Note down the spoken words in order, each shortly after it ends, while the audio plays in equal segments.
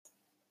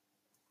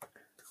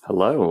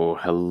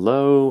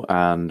Hello,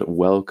 and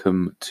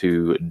welcome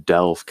to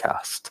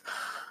Delvecast.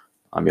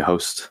 I'm your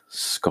host,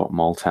 Scott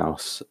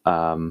Malthouse.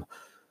 I'm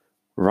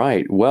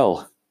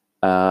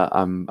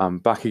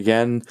back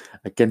again,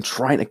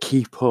 trying to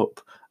keep up.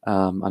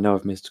 I know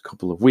I've missed a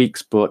couple of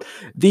weeks, but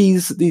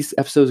these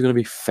episodes are going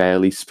to be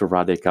fairly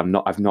sporadic. I've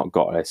not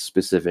got a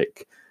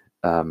specific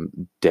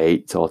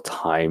date or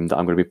time that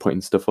I'm going to be putting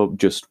stuff up.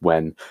 Just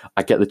when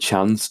I get the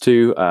chance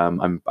to.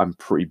 I'm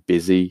pretty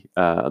busy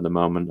at the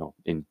moment, or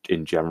in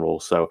general,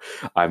 so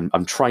I'm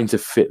trying to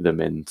fit them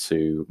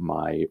into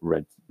my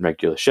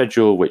regular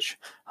schedule, which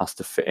has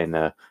to fit in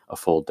a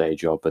full day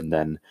job, and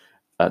then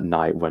at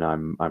night when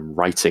I'm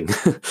writing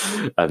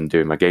and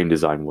doing my game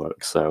design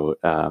work. So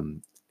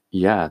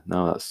yeah,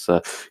 no, that's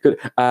good.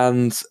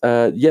 And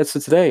so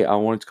today I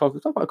wanted to talk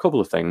about a couple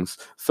of things.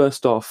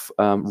 First off,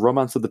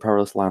 Romance of the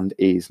Perilous Land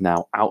is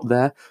now out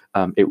there.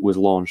 It was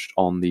launched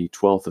on the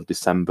 12th of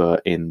December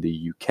in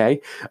the UK.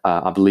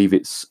 I believe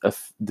there's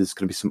going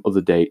to be some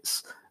other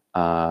dates,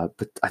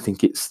 but I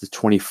think it's the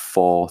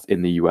 24th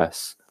in the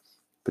US,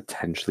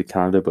 potentially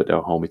Canada, but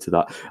don't hold me to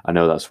that. I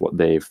know that's what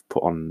they've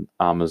put on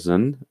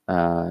Amazon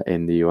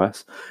in the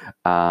US,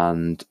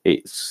 and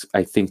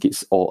I think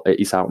it's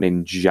out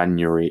in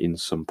January in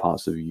some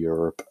parts of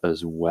Europe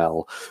as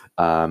well.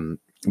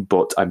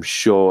 But I'm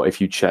sure if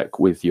you check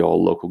with your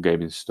local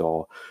gaming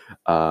store,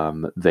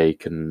 they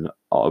can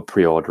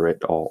pre-order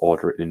it or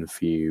order it in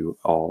for you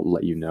or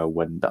let you know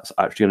when that's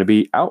actually going to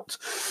be out.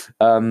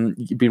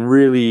 You've been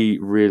really,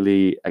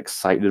 really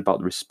excited about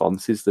the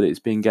responses that it's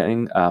been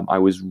getting. I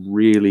was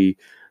really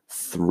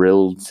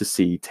thrilled to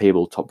see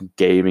Tabletop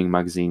Gaming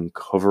magazine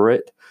cover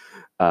it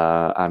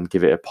and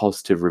give it a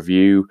positive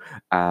review.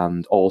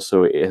 And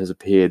also, it has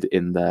appeared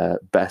in their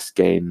Best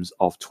Games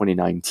of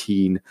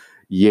 2019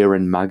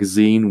 year-end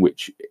magazine,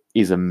 which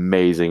is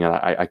amazing. And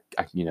I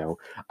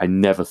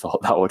never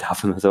thought that would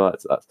happen. So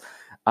that's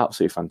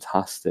absolutely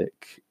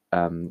fantastic.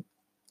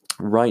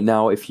 Right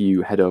now, if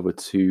you head over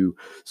to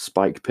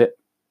Spike Pit,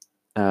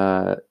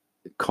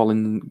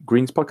 Colin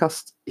Green's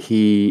podcast,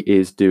 he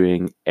is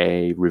doing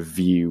a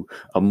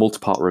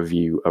multi-part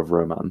review of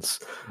Romance.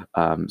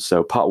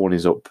 So part one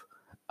is up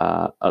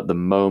at the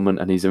moment,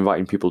 and he's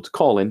inviting people to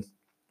call in,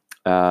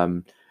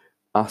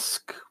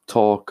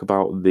 talk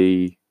about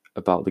the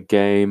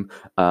game.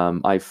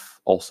 I've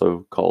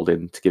also called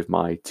in to give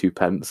my 2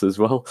 pence as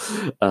well.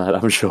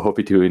 I'm sure I'll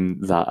be doing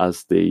that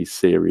as the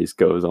series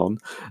goes on.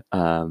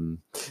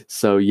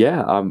 So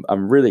yeah,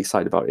 I'm really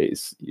excited about it.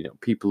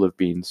 People have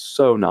been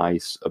so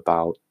nice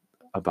about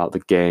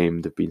the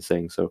game. They've been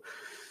saying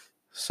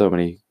so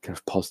many kind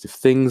of positive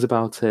things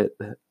about it,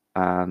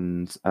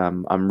 and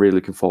I'm really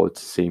looking forward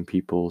to seeing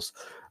people's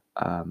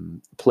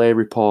play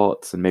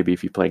reports. And maybe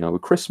if you're playing over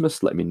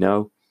Christmas, let me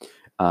know.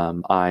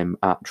 I'm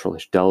at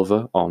Trollish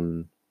Delver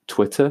on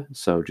Twitter,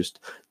 so just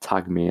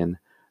tag me in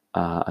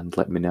and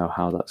let me know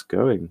how that's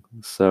going.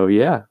 So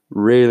yeah,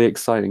 really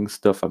exciting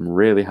stuff. I'm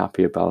really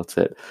happy about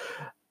it.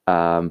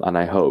 And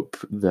I hope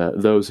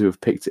that those who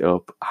have picked it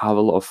up have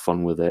a lot of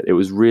fun with it. It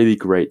was really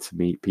great to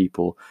meet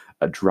people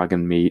at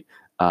Dragon Meet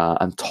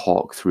and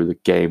talk through the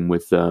game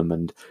with them,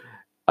 and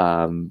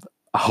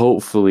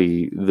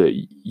hopefully that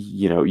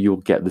you'll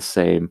get the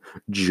same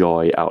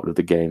joy out of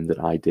the game that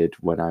I did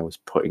when I was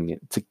putting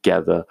it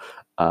together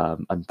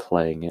and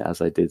playing it as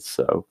I did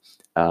so.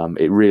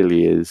 It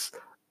really is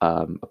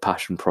a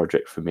passion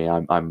project for me.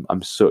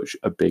 I'm such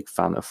a big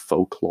fan of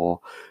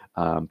folklore,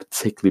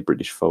 particularly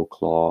British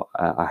folklore.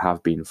 I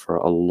have been for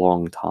a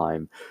long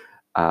time,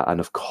 and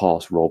of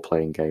course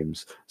role-playing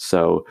games.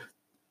 So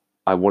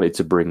I wanted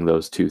to bring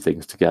those two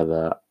things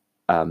together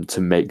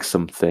to make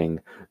something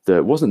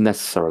that wasn't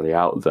necessarily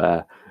out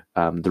there.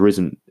 There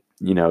isn't,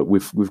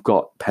 we've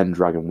got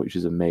Pendragon, which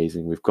is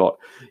amazing. We've got,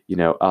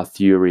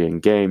 Arthurian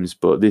games,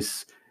 but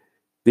this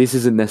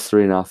isn't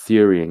necessarily an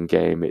Arthurian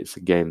game. It's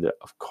a game that,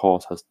 of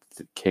course, has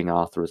King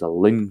Arthur as a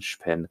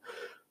linchpin,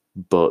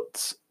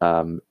 but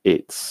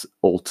it's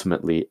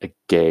ultimately a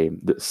game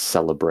that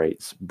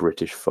celebrates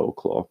British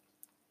folklore.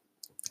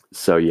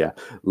 So yeah,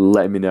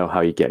 let me know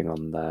how you're getting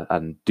on there,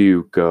 and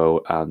do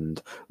go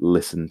and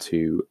listen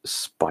to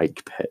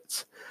Spike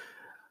Pit.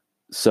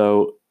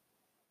 So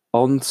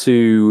on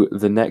to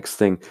the next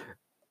thing.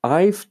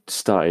 I've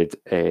started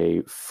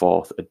a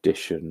 4th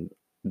edition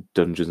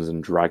Dungeons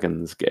and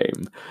Dragons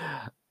game.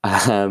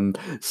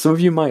 Some of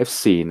you might have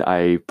seen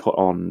I put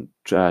on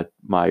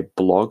my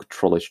blog,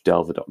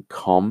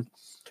 trollishdelver.com,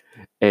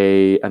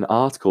 an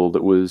article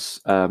that was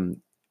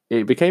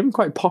it became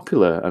quite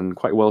popular and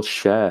quite well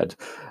shared.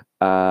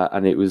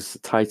 And it was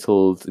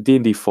titled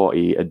D&D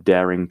 40: A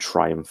Daring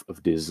Triumph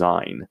of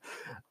Design.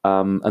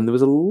 And there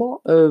was a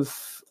lot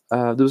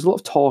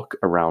of talk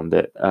around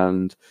it,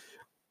 and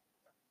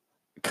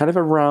kind of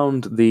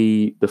around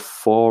the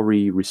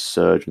 4E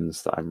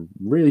resurgence that I'm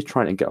really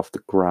trying to get off the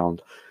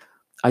ground.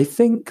 I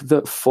think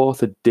that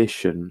 4th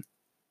edition,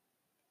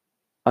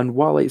 and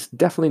while it's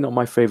definitely not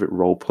my favorite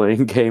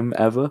role-playing game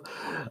ever,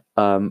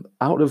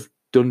 out of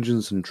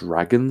Dungeons and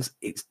Dragons,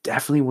 it's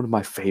definitely one of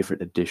my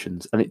favorite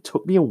editions, and it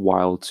took me a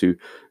while to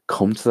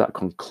come to that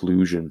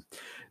conclusion.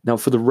 Now,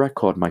 for the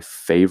record, my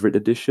favorite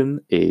edition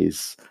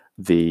is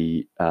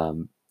the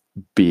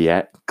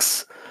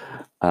BX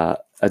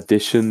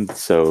edition,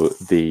 so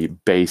the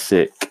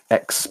basic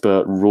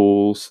expert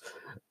rules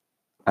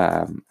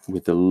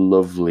with the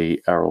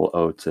lovely Errol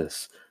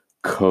Otis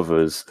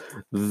covers.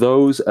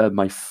 Those are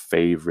my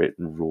favorite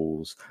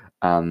rules,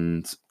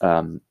 and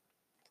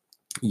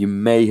you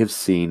may have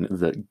seen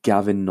that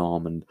Gavin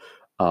Norman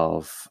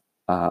of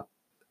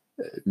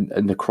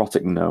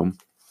Necrotic Gnome,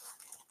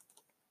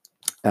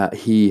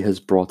 he has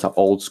brought out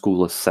Old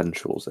School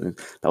Essentials, and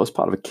that was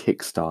part of a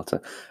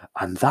Kickstarter.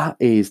 And that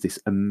is this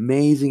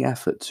amazing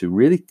effort to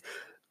really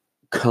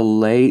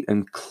collate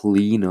and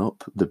clean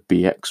up the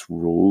BX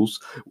rules,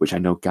 which I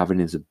know Gavin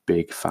is a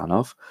big fan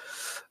of.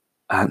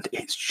 And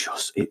it's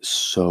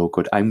so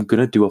good. I'm going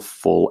to do a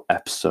full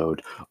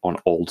episode on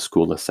Old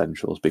School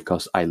Essentials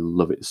because I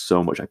love it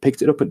so much. I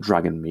picked it up at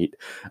Dragon Meet,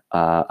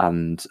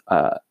 and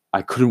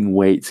I couldn't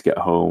wait to get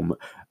home.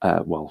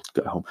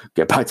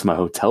 Get back to my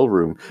hotel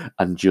room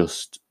and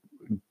just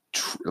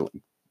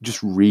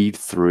read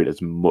through it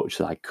as much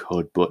as I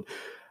could. But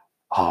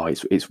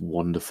it's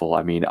wonderful.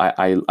 I mean,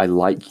 I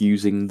like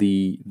using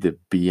the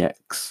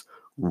BX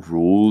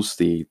rules,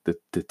 the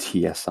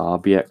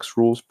TSR BX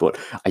rules, but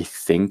I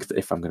think that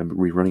if I'm going to be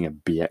rerunning a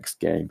BX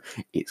game,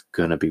 it's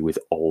going to be with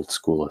Old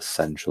School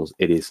Essentials.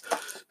 It is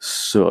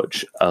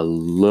such a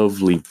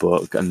lovely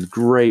book and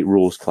great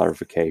rules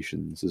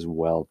clarifications as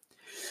well.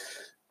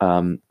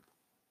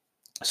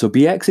 So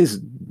BX is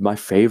my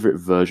favorite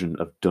version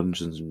of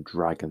Dungeons and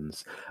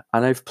Dragons,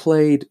 and I've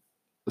played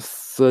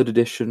 3rd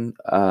edition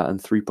and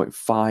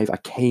 3.5. I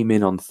came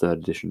in on 3rd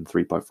edition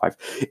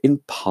 3.5, in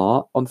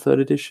part on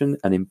 3rd edition,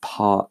 and in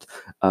part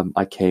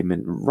I came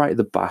in right at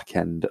the back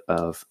end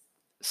of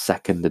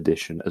 2nd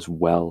edition as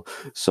well.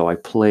 So I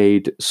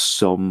played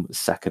some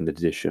 2nd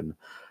edition,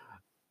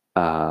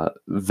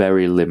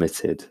 very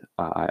limited.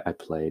 I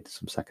played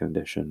some 2nd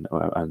edition,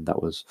 and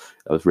that was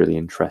really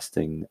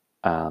interesting.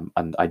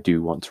 And I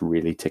do want to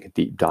really take a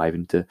deep dive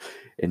into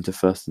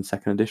 1st and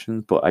 2nd edition.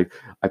 But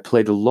I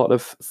played a lot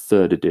of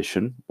 3rd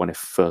edition when I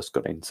first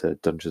got into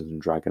Dungeons and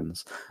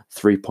Dragons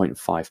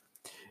 3.5.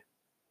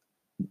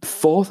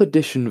 4th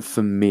edition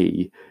for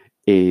me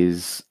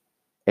is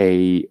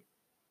a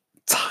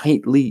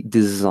tightly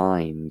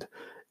designed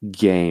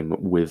game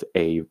with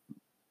a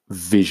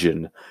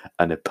vision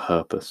and a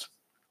purpose.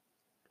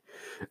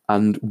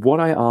 And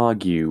what I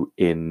argue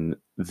in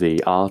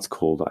the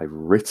article that I've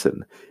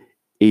written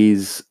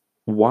is,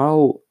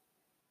 while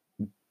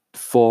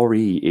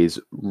 4E is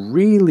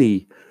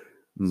really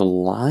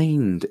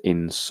maligned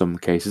in some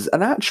cases,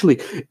 and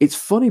actually it's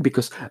funny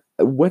because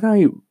when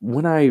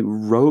I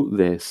wrote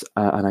this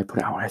and I put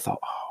it out, I thought,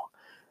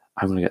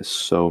 I'm going to get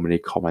so many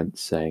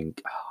comments saying,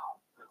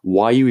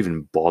 why are you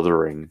even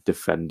bothering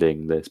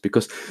defending this?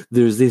 Because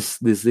there's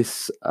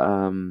this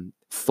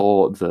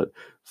thought that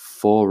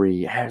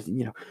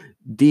 4E,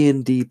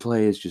 D&D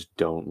players just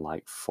don't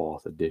like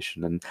 4th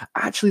edition, and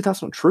actually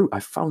that's not true. I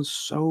found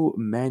so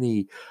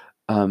many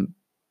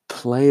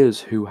players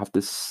who have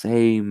the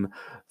same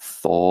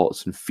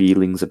thoughts and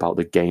feelings about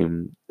the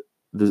game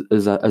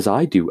as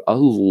I do. A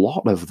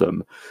lot of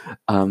them,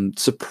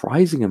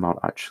 surprising amount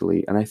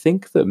actually, and I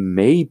think that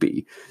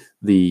maybe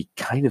the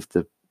kind of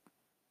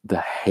the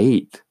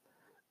hate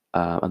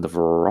and the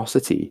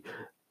ferocity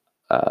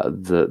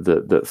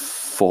that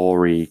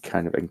 4E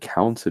kind of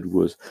encountered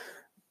was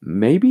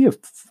maybe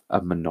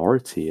a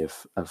minority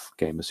of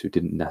gamers who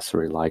didn't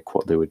necessarily like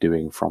what they were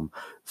doing from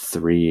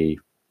 3E.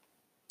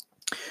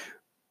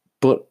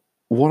 But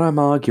what I'm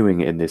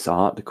arguing in this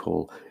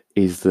article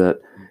is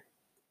that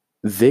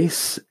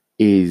this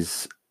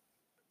is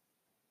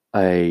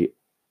a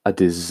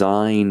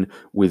design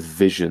with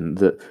vision,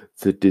 that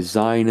the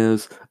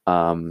designers,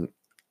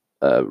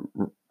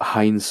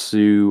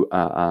 Heinzu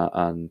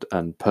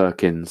and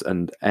Perkins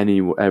and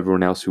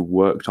everyone else who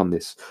worked on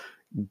this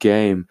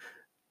game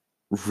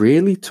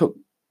really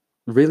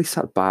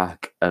sat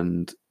back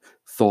and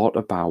thought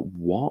about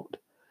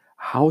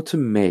how to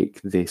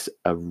make this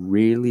a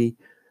really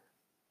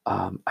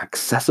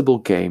accessible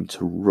game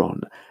to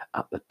run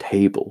at the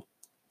table.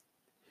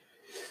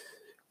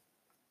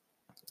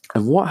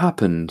 And what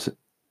happened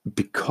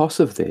because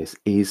of this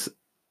is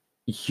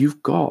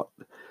you've got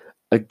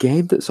a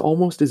game that's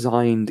almost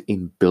designed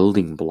in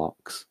building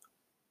blocks.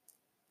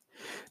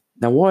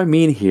 Now, what I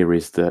mean here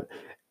is that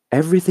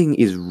everything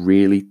is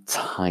really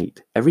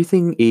tight.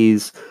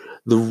 The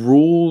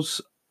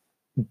rules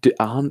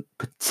aren't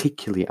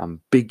particularly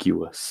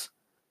ambiguous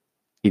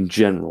in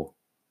general.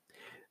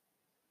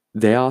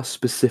 They are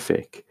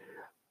specific,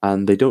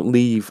 and they don't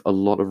leave a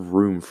lot of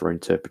room for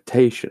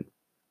interpretation.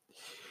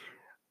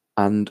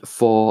 And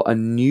for a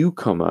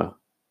newcomer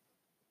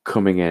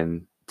coming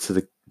in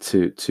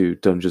to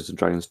Dungeons and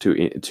Dragons,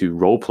 to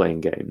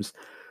role-playing games,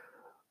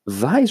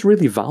 that is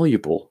really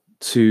valuable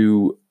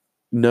to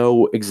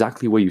know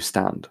exactly where you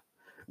stand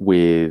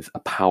with a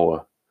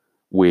power,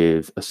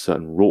 with a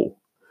certain rule.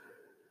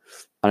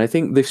 And I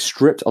think they've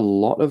stripped a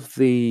lot of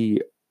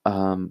the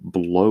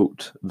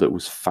bloat that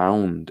was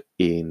found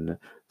in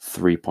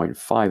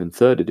 3.5 and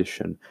 3rd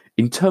edition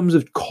in terms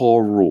of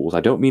core rules. I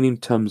don't mean in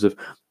terms of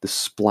the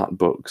splat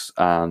books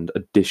and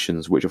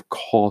additions, which of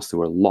course there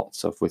were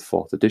lots of with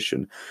 4th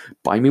edition,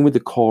 but I mean with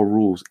the core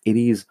rules, it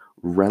is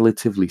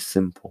relatively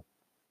simple.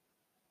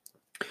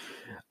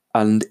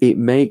 And it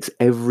makes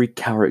every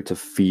character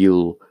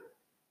feel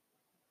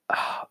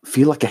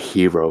like a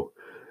hero,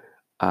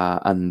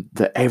 and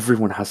that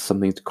everyone has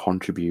something to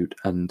contribute.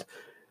 And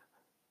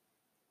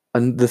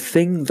the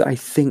thing that I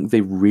think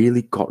they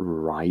really got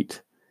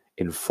right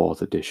in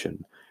 4th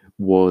edition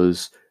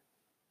was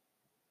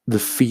the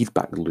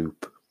feedback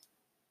loop.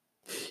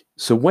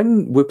 So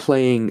when we're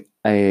playing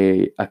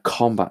a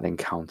combat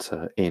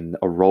encounter in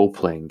a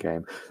role-playing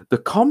game, the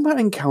combat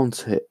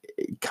encounter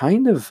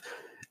kind of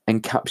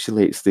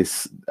encapsulates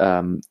this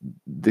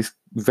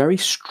very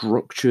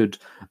structured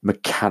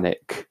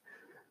mechanic.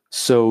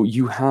 So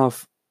you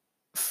have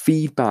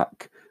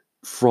feedback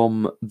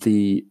from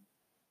the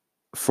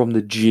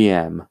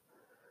GM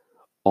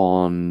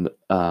on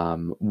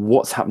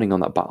what's happening on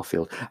that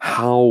battlefield,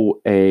 how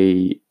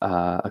a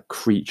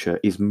creature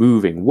is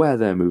moving, where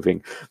they're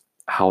moving,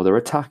 how they're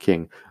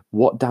attacking,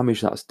 what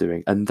damage that's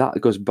doing, and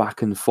that goes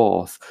back and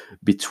forth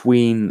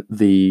between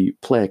the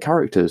player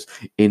characters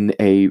in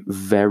a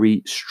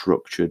very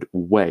structured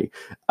way.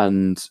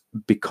 And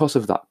because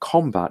of that,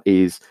 combat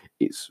it's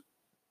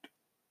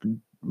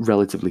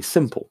relatively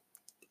simple,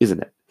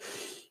 isn't it?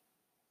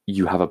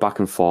 You have a back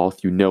and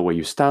forth, you know where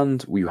you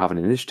stand, you have an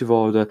initiative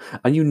order,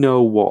 and you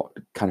know what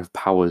kind of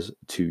powers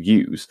to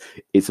use.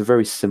 It's a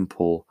very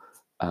simple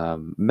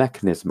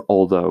mechanism,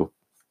 although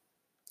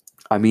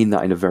I mean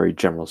that in a very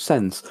general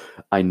sense.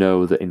 I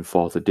know that in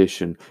 4th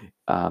edition,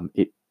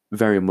 it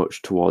very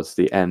much towards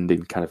the end,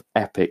 in kind of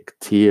epic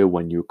tier,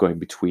 when you're going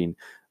between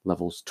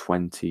levels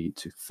 20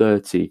 to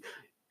 30,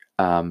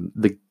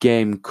 the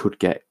game could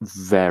get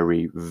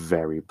very,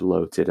 very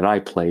bloated. And I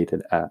played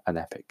an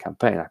epic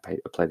campaign.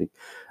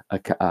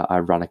 I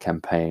ran a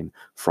campaign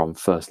from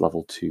 1st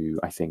level to,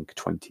 I think,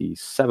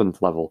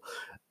 27th level,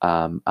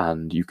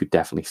 and you could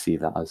definitely see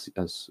that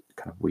as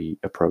kind of we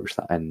approach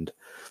that end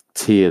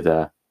tier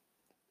there.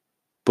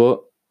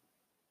 But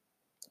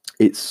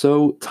it's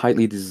so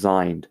tightly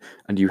designed,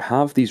 and you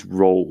have these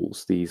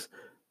roles, these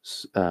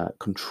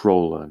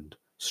controller and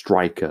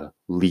striker,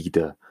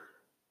 leader,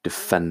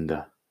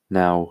 defender.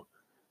 Now,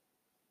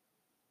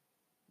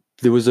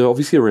 there was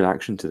obviously a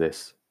reaction to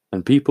this,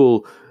 and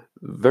people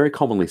very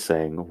commonly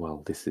saying,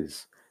 well, this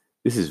is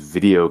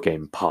video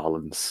game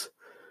parlance.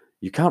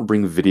 You can't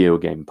bring video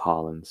game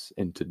parlance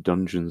into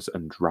Dungeons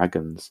and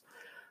Dragons.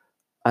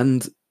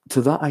 And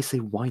to that I say,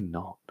 why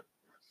not?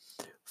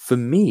 For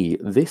me,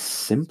 this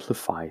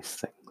simplifies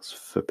things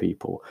for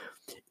people.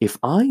 If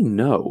I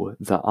know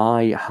that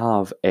I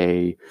have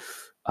a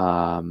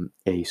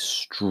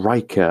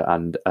striker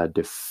and a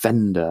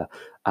defender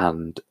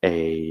and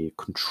a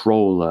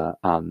controller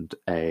and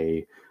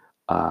a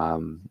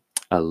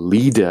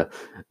leader,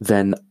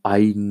 then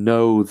I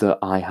know that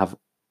I have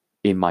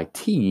in my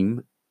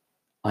team,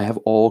 I have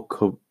all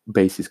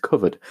bases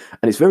covered.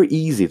 And it's very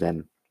easy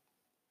then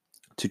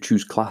to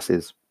choose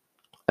classes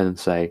and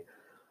say,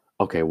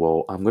 okay,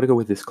 well, I'm going to go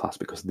with this class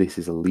because this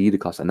is a leader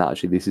class, and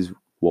actually this is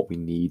what we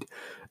need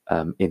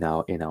in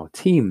our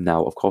team.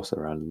 Now, of course,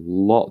 there are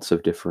lots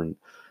of different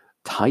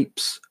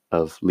types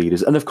of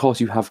leaders, and of course,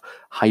 you have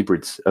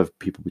hybrids of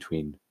people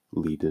between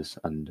leaders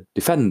and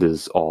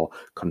defenders, or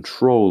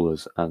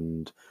controllers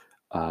and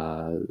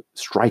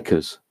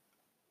strikers,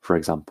 for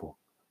example.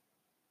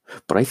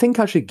 But I think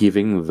actually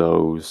giving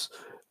those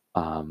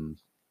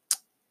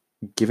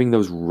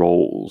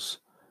roles,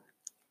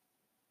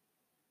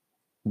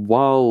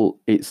 while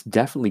it's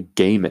definitely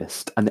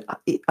gamist, and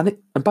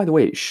by the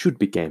way, it should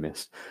be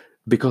gamist,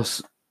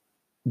 because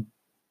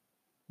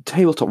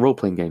tabletop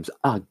role-playing games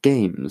are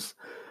games,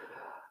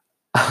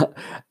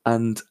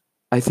 and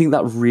I think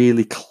that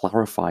really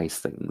clarifies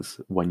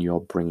things when you're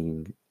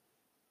bringing,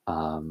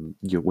 the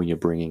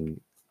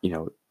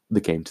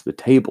game to the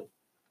table.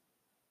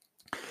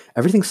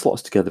 Everything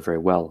slots together very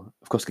well.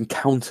 Of course,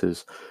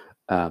 encounters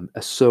are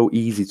so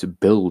easy to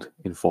build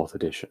in 4th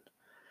edition.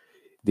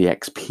 The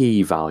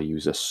XP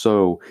values are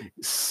so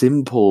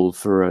simple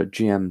for a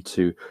GM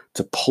to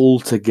pull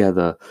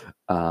together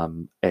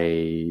an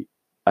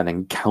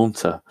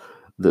encounter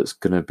that's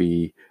going to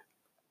be,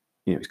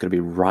 it's going to be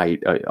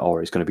right,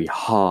 or it's going to be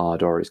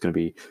hard, or it's going to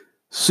be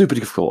super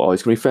difficult, or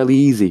it's going to be fairly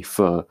easy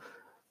for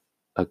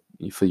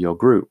your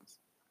group.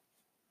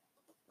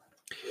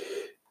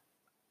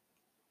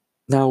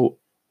 Now,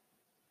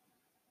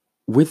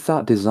 with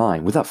that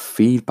design, with that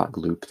feedback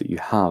loop that you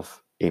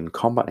have in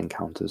combat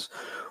encounters,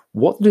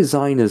 what the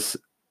designers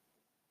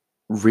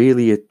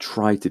really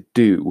tried to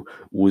do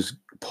was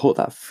put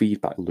that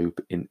feedback loop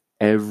in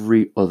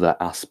every other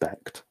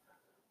aspect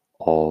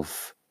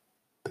of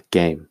the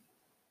game.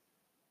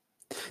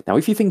 Now,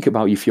 if you think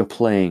about, if you're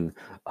playing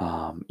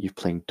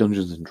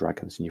Dungeons and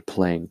Dragons and you're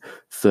playing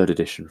 3rd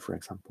edition, for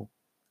example,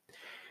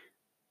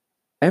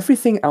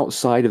 everything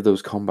outside of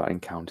those combat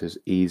encounters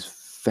is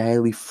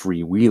fairly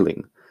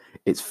freewheeling.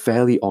 it's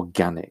fairly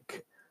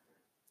organic.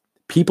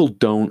 People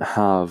don't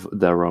have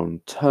their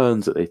own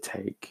turns that they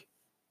take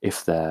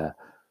if they're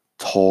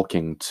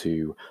talking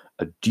to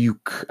a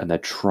duke and they're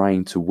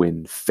trying to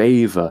win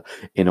favor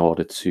in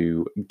order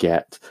to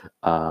get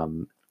a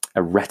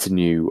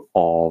retinue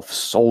of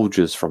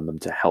soldiers from them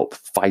to help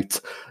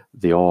fight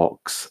the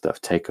orcs that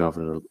have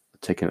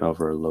taken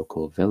over a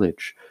local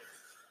village.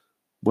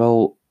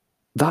 Well,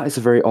 that is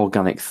a very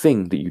organic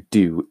thing that you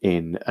do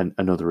in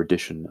another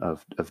edition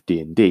of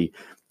D&D.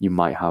 You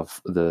might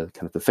have the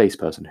kind of the face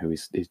person who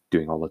is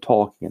doing all the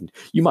talking, and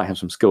you might have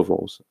some skill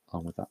rolls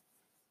along with that.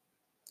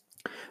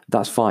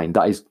 That's fine.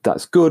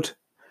 That's good,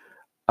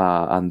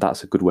 and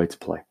that's a good way to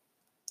play.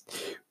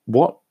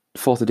 What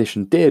 4th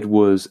edition did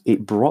was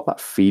it brought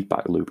that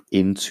feedback loop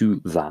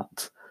into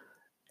that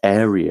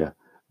area,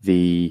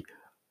 the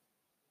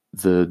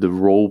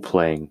role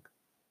playing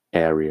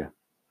area,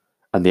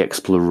 and the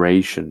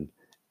exploration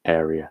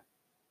area.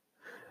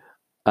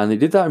 And they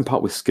did that in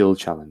part with skill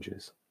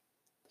challenges.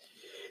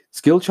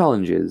 Skill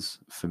challenges,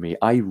 for me,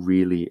 I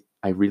really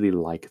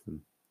like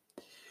them.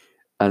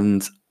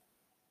 And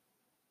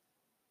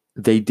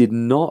they did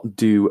not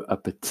do a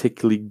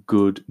particularly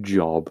good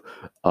job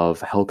of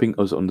helping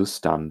us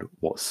understand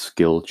what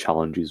skill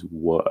challenges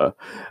were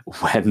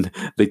when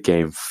the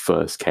game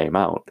first came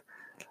out.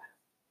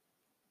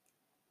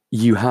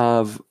 You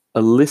have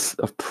a list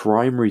of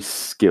primary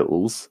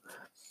skills,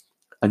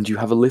 and you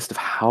have a list of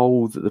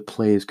how the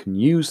players can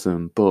use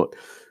them, but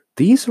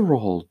these are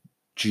all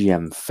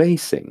GM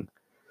facing.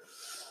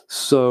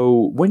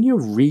 So when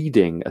you're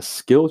reading a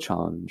skill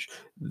challenge,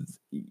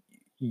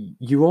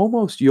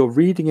 you're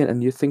reading it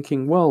and you're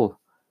thinking, well,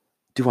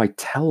 do I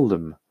tell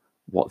them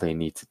what they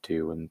need to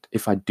do? And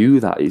if I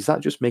do that, is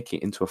that just making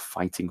it into a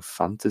fighting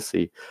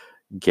fantasy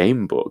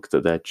game book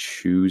that they're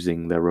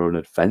choosing their own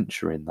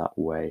adventure in that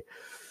way?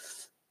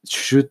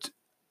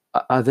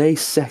 Are they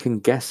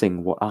second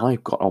guessing what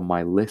I've got on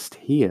my list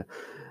here?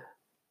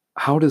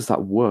 How does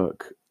that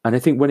work? And I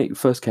think when it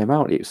first came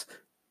out, it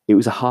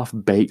was a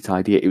half-baked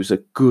idea. It was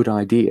a good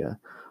idea,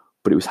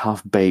 but it was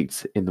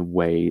half-baked in the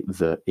way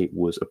that it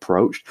was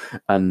approached.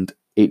 And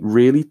it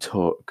really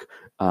took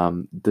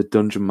the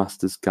Dungeon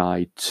Master's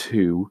Guide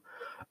 2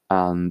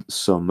 and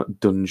some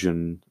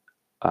dungeon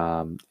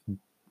kind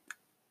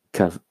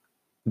of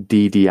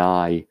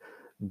DDI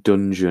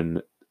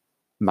dungeon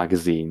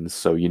magazines,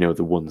 so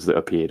the ones that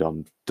appeared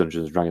on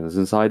Dungeons & Dragons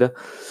Insider.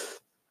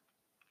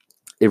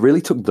 It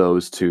really took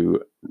those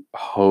to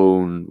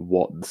hone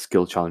what the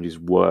skill challenges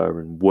were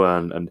and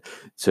weren't, and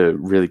to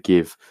really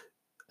give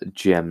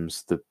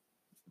GMs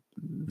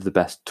the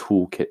best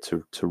toolkit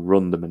to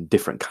run them and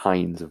different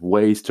kinds of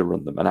ways to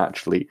run them. And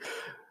actually,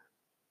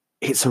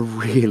 it's a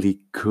really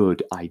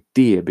good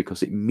idea,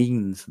 because it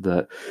means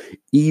that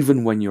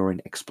even when you're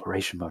in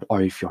exploration mode,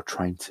 or if you're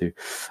trying to,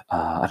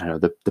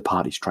 the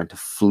party's trying to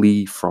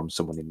flee from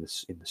someone in the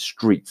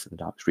streets, in the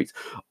dark streets,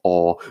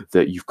 or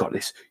that you've got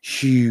this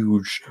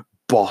huge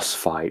boss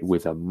fight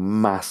with a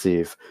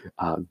massive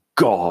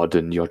god,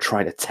 and you're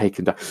trying to take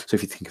him down. So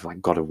if you think of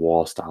like God of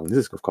War style, and this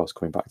is of course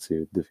coming back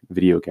to the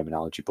video game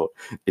analogy, but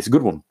it's a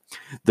good one,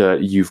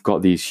 that you've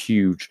got these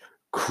huge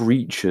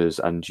creatures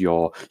and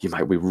you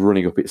might be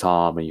running up its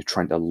arm and you're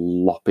trying to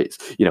lop it,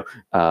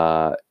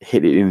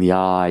 hit it in the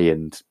eye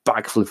and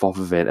backflip off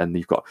of it, and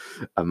you've got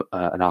an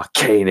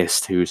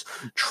arcanist who's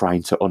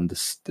trying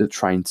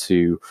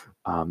to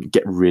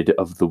get rid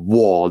of the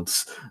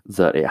wards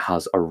that it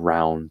has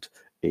around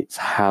its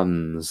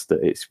hands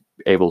that it's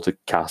able to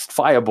cast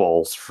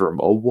fireballs from,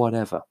 or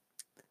whatever.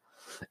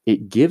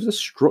 It gives a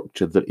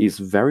structure that is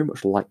very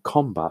much like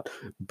combat,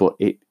 but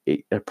it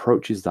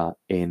approaches that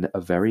in a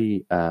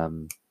very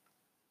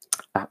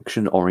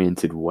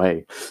action-oriented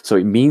way. So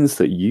it means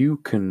that you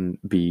can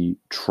be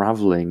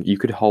traveling. You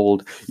could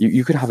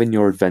have in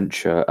your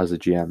adventure as a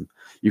GM.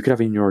 You could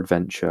have in your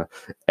adventure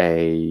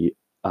a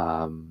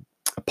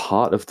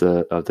part of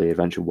the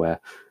adventure where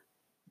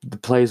the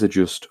players are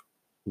just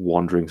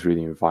wandering through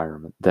the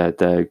environment.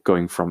 They're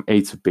going from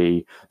A to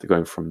B, they're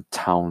going from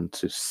town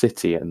to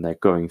city, and they're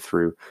going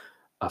through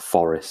a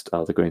forest,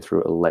 or they're going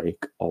through a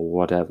lake, or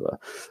whatever.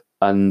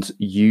 And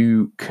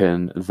you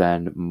can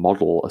then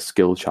model a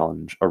skill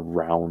challenge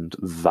around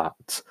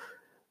that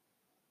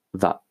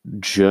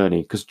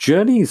journey, because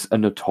journeys are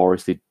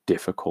notoriously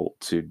difficult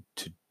to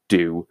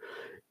do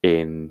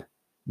in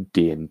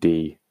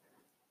D&D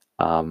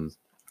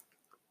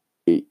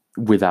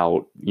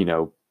without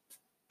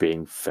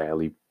being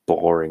fairly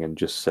boring and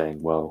just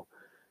saying, well,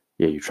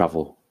 yeah, you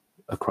travel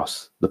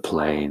across the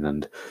plain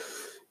and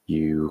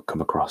you come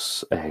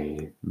across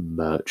a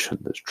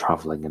merchant that's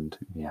traveling, and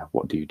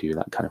what do you do,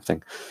 that kind of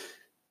thing.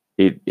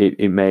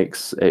 It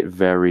makes it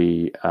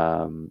very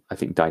I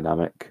think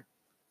dynamic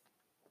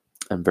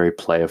and very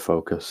player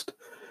focused,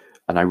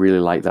 and I really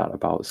like that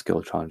about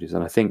skill challenges.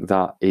 And I think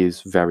that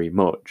is very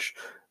much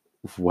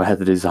where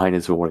the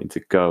designers were wanting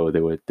to go.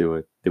 They were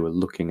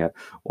looking at,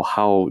 well,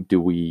 how do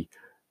we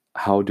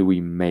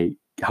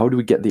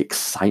get the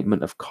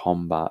excitement of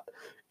combat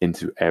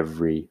into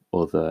every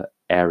other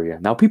area?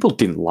 Now, people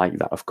didn't like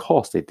that. Of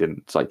course they didn't.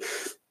 It's like,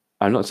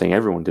 I'm not saying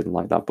everyone didn't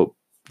like that, but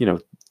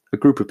a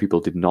group of people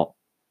did not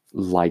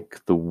like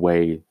the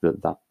way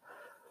that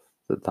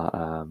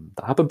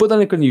happened. But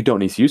then again, you don't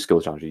need to use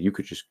skill challenges. You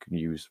could just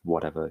use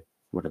whatever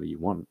you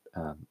want,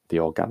 the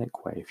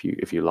organic way,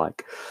 if you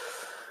like.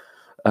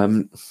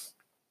 And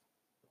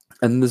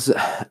there's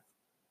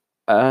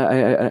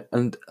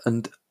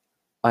and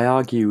I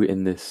argue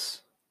in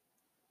this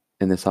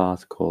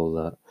article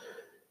that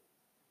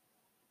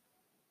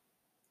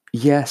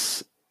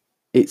yes,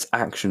 it's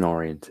action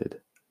oriented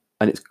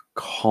and it's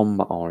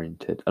combat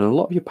oriented, and a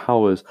lot of your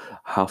powers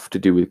have to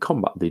do with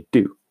combat. They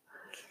do,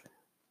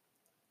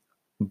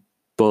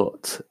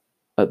 but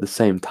at the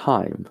same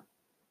time,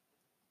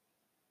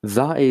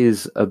 that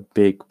is a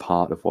big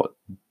part of what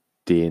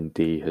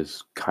D&D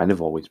has kind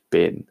of always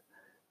been.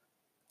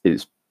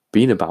 It's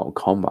been about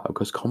combat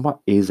because combat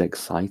is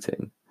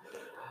exciting.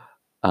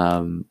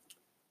 And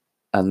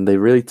they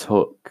really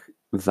took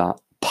that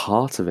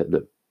part of it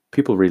that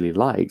people really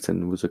liked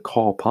and was a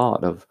core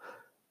part of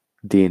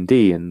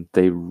D&D, and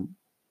they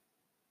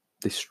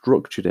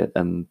structured it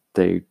and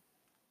they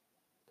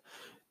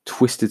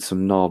twisted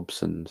some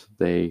knobs and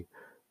they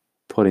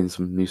put in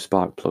some new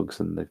spark plugs,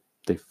 and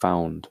they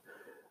found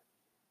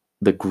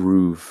the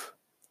groove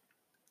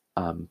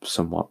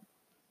somewhat.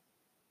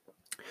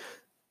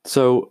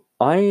 So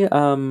I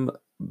am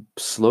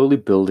slowly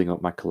building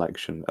up my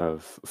collection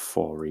of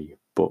 4E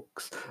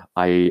books.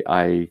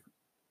 I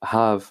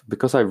have,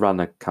 because I ran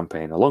a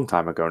campaign a long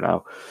time ago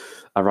now.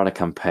 I ran a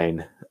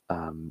campaign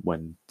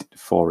when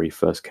 4E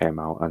first came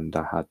out, and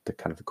I had the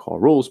kind of the core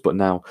rules. But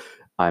now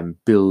I'm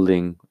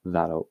building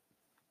that up,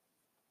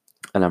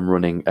 and I'm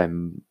running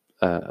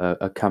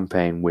a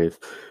campaign with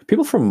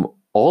people from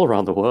all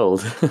around the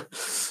world,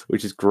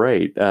 which is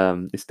great.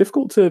 It's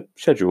difficult to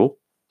schedule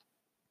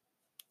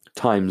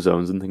time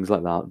zones and things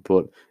like that,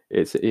 but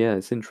it's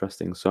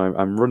interesting. So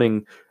I'm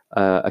running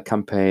a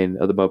campaign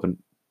at the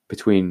moment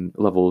between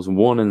levels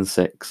 1 and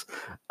 6,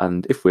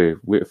 and if we're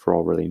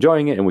all really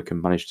enjoying it and we can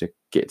manage to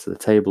get to the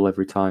table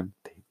every time,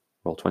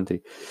 roll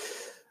 20,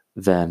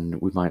 then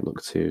we might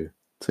look to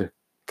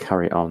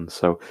carry it on.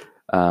 So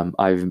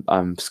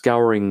I'm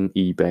scouring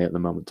eBay at the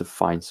moment to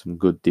find some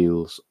good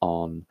deals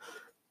on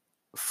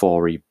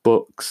 4E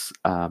books.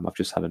 I've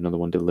just had another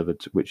one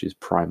delivered, which is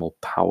Primal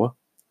Power.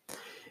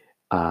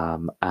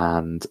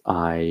 And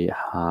I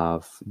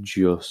have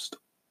just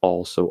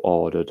also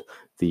ordered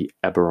the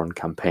Eberron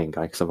campaign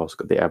guide, because I've also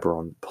got the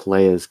Eberron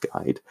player's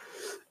guide.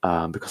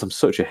 Because I'm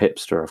such a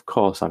hipster, of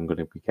course I'm going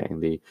to be getting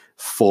the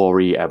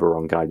 4E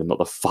Eberron guide and not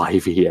the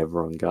 5E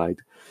Eberron guide.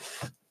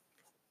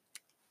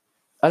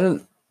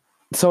 And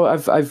so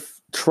I've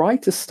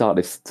tried to start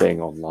this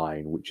thing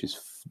online, which is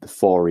the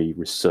 4E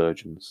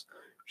Resurgence,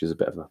 which is a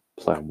bit of a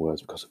play on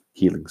words because of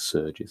healing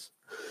surges.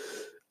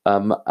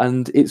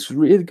 And it's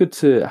really good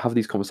to have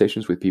these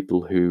conversations with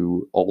people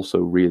who also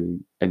really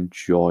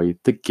enjoy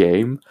the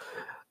game.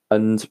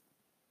 And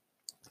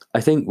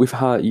I think we've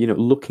had,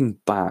 looking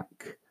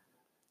back,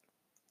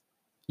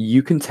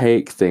 you can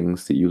take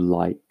things that you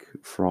like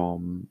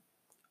from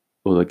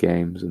other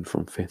games and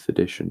from 5th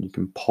edition, you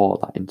can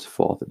port that into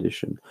 4th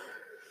edition.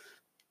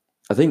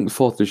 I think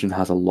 4th edition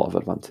has a lot of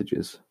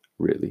advantages,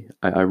 really.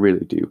 I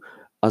really do.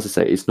 As I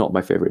say, it's not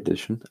my favourite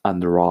edition,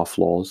 and there are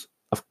flaws.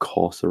 Of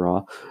course there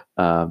are.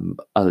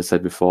 As I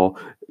said before,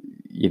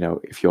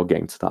 if you're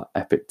getting to that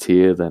epic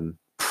tier, then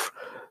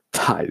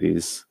that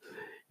is,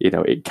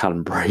 it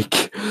can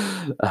break,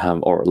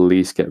 or at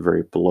least get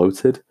very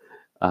bloated,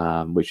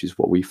 which is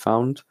what we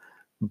found.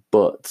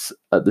 But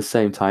at the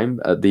same time,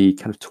 at the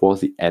kind of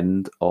towards the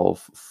end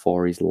of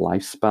 4E's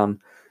lifespan,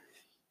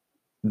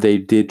 they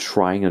did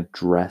try and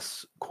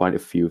address quite a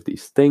few of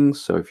these things.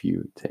 So if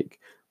you take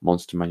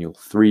Monster Manual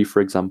 3,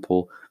 for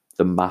example,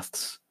 the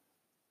maths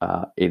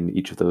in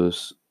each of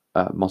those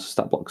monster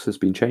stat blocks has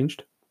been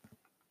changed.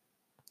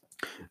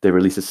 They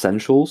released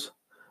Essentials,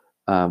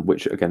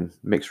 which, again,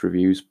 mixed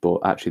reviews, but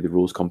actually the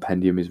rules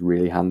compendium is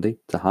really handy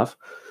to have.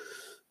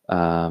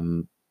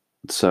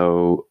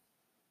 So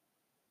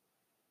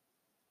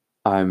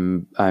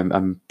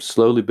I'm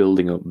slowly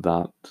building up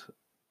that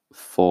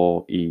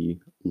 4E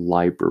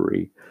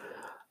library,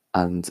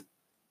 and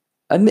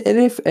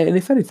if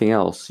anything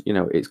else,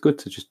 it's good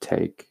to just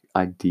take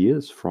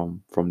ideas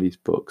from these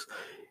books.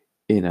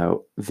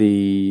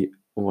 The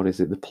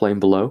Plane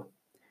Below,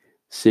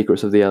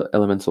 Secrets of the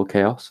Elemental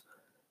Chaos.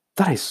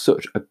 That is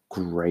such a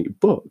great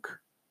book.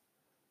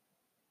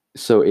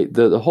 So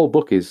the whole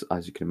book is,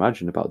 as you can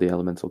imagine, about the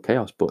elemental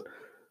chaos, but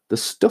the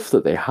stuff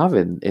that they have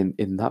in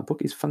that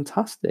book is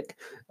fantastic.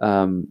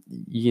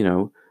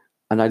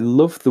 And I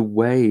love the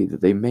way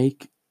that they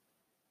make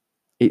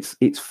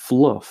it's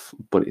fluff,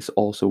 but it's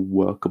also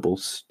workable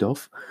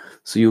stuff.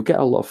 So you'll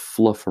get a lot of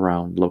fluff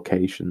around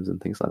locations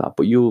and things like that,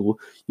 but you'll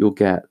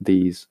get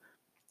these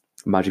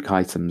magic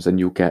items, and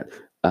you'll get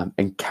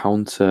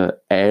encounter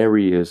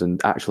areas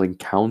and actual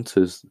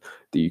encounters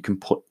that you can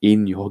put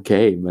in your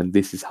game, and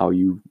this is how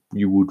you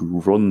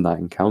would run that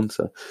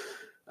encounter.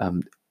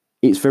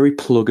 It's very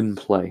plug and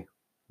play.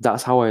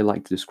 That's how I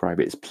like to describe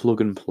it. It's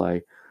plug and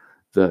play.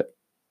 That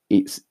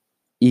it's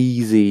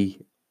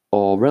easy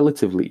or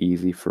relatively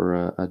easy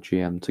for a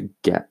GM to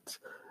get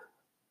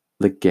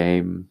the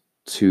game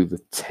to the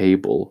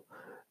table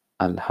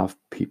and have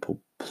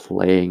people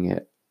playing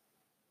it,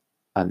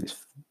 and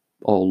it's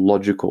all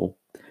logical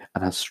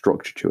and has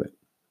structure to it.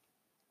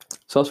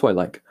 So that's why,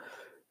 like,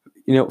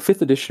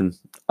 5th edition,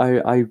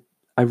 I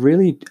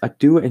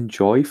do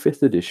enjoy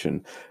 5th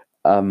edition.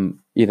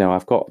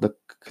 I've got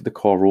the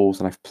core rules,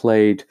 and I've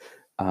played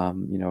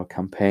a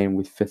campaign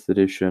with 5th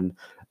edition,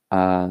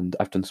 and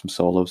I've done some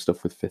solo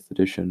stuff with 5th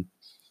edition,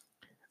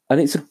 and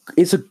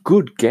it's a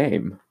good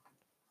game.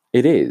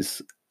 It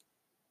is,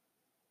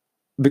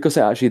 because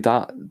actually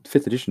that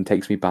 5th edition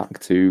takes me back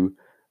to,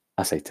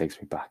 I say takes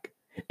me back,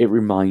 it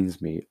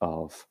reminds me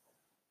of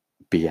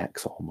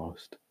BX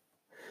almost.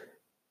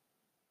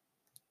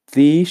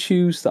 The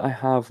issues that I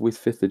have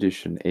with 5th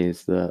edition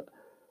is that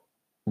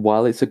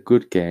while it's a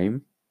good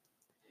game,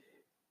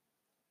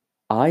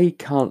 I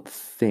can't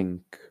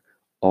think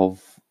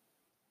of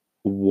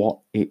what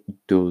it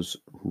does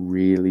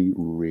really,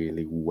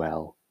 really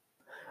well.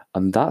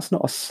 And that's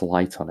not a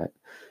slight on it,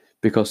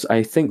 because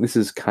I think this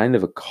is kind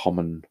of a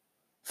common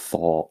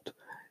thought,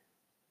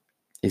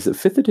 is that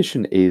 5th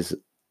edition is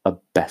a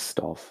best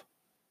of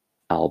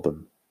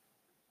album,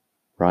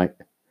 right?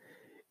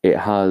 It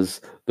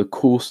has the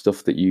cool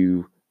stuff that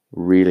you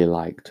really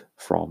liked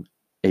from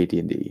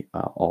AD&D,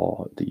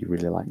 or that you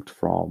really liked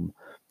from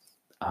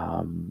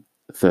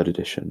 3rd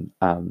edition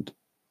and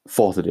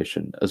 4th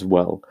edition as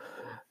well.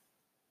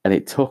 And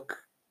it took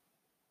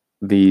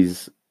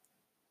these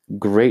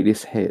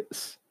greatest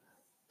hits,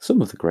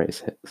 some of the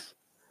greatest hits,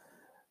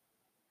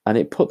 and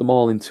it put them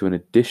all into an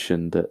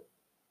edition that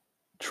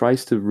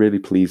tries to really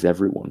please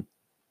everyone.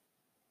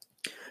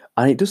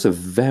 And it does a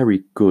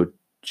very good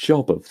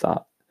job of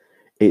that.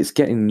 It's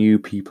getting new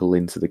people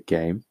into the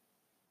game.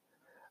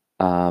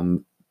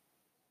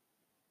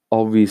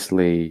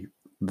 Obviously,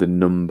 the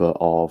number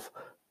of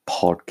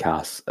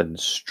podcasts and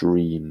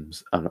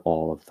streams and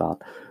all of that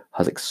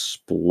has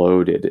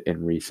exploded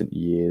in recent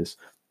years,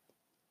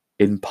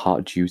 in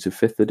part due to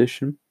 5th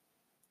edition.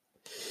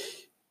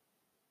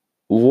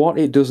 What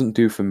it doesn't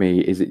do for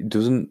me is it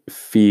doesn't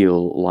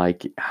feel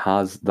like it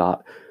has that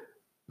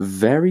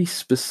very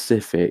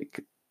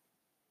specific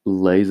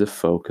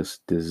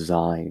laser-focused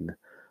design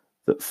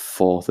that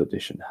 4th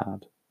edition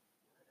had.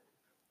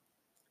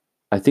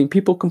 I think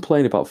people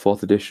complain about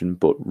 4th edition,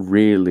 but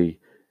really,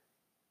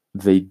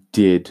 they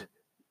did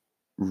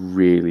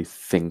really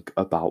think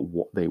about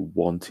what they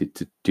wanted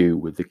to do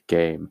with the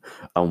game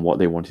and what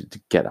they wanted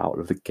to get out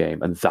of the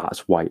game, and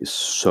that's why it's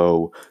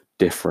so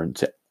different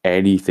to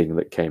anything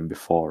that came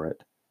before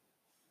it.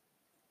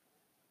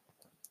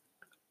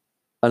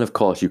 And of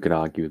course, you can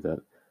argue that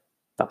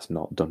that's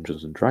not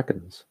Dungeons and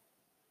Dragons,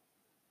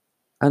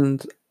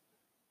 and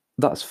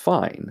that's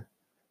fine.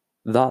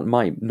 That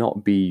might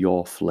not be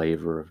your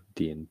flavor of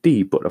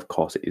D&D, but of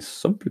course it is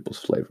some people's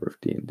flavor of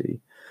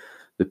D&D.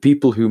 The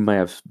people who may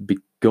have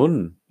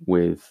begun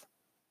with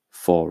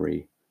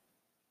 4e,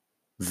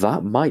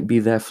 that might be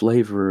their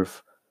flavor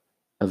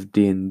of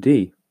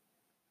D&D.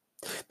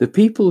 The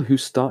people who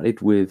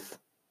started with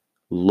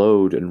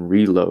Load and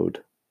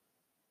Reload,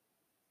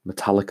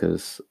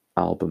 Metallica's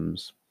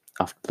albums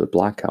after the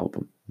Black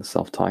Album, the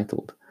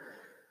self-titled,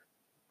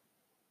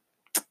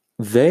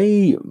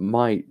 they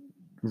might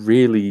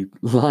really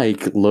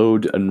like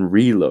Load and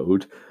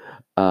Reload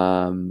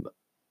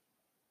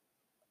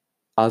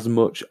as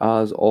much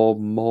as or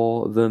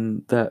more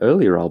than their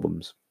earlier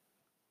albums.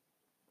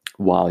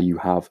 While you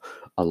have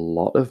a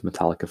lot of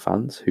Metallica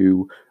fans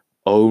who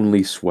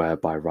only swear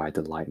by Ride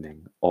the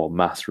Lightning or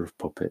Master of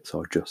Puppets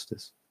or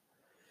Justice.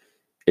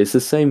 It's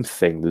the same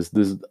thing.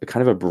 There's a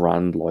kind of a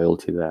brand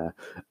loyalty there,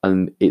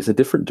 and it's a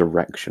different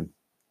direction.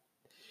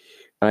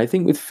 And I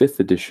think with 5th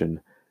edition,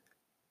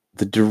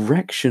 the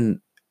direction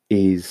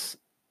is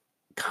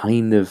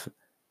kind of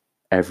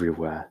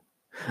everywhere.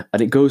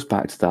 And it goes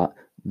back to that,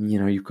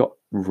 you've got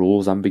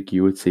rules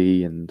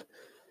ambiguity, and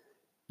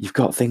you've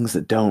got things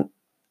that don't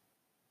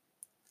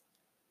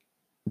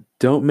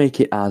make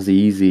it as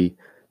easy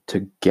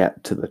to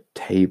get to the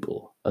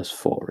table as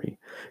 4e.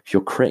 If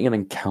you're creating an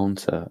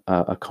encounter,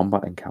 a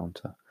combat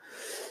encounter,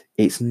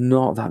 it's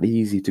not that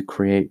easy to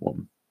create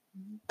one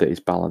that is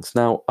balanced.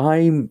 Now,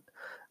 I'm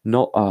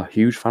not a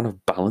huge fan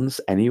of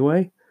balance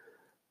anyway,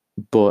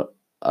 but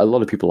a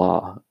lot of people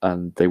are,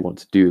 and they want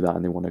to do that,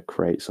 and they want to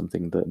create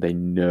something that they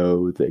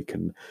know they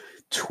can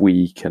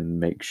tweak and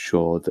make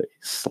sure that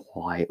it's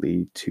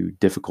slightly too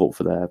difficult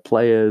for their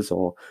players,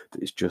 or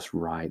that it's just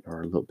right,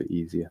 or a little bit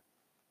easier.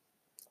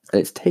 And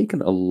it's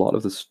taken a lot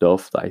of the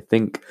stuff that I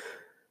think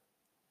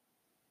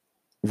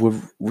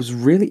was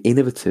really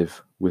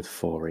innovative with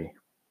 4e.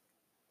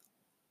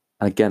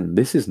 And again,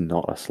 this is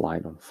not a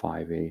slide on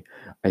 5e.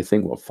 I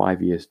think what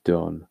 5e has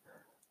done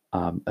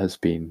has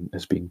been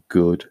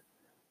good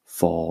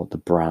for the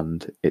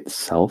brand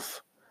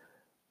itself.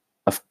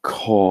 Of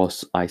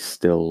course, I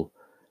still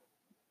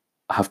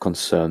have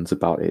concerns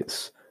about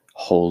its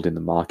hold in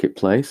the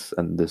marketplace,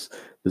 and there's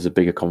a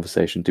bigger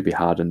conversation to be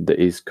had, and that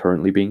is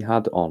currently being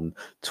had on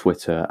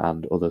Twitter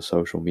and other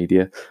social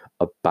media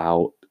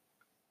about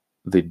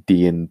the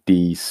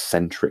D&D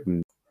centric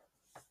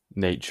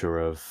nature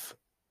of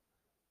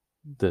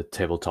the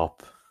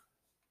tabletop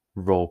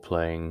role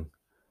playing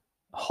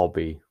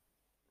hobby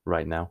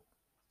right now.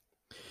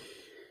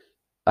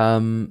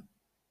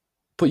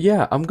 But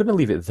yeah, I'm gonna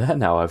leave it there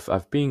now.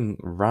 I've been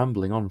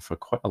rambling on for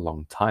quite a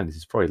long time. This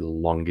is probably the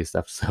longest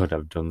episode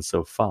I've done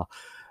so far.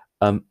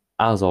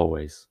 As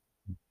always,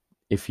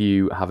 if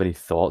you have any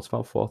thoughts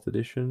about fourth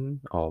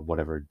edition or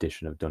whatever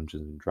edition of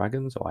Dungeons and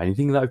Dragons or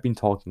anything that I've been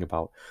talking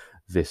about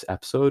this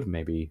episode,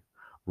 maybe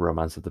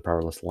Romance of the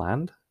Perilous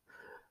Land,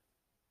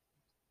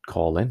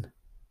 call in,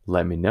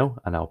 let me know,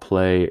 and I'll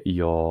play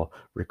your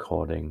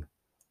recording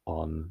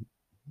on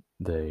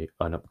an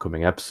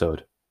upcoming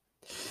episode.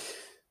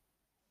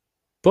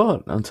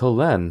 But until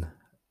then,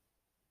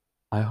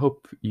 I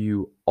hope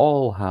you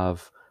all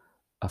have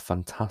a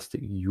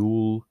fantastic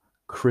Yule,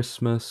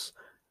 Christmas,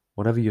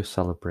 whatever you're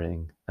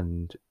celebrating,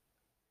 and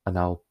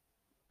I'll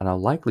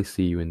likely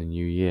see you in the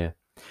new year.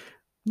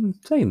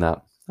 Saying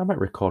that, I might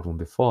record one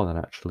before then.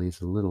 Actually,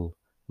 it's a little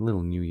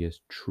New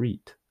Year's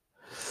treat.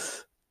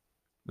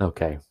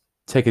 Okay,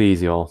 take it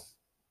easy, all.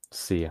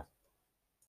 See ya.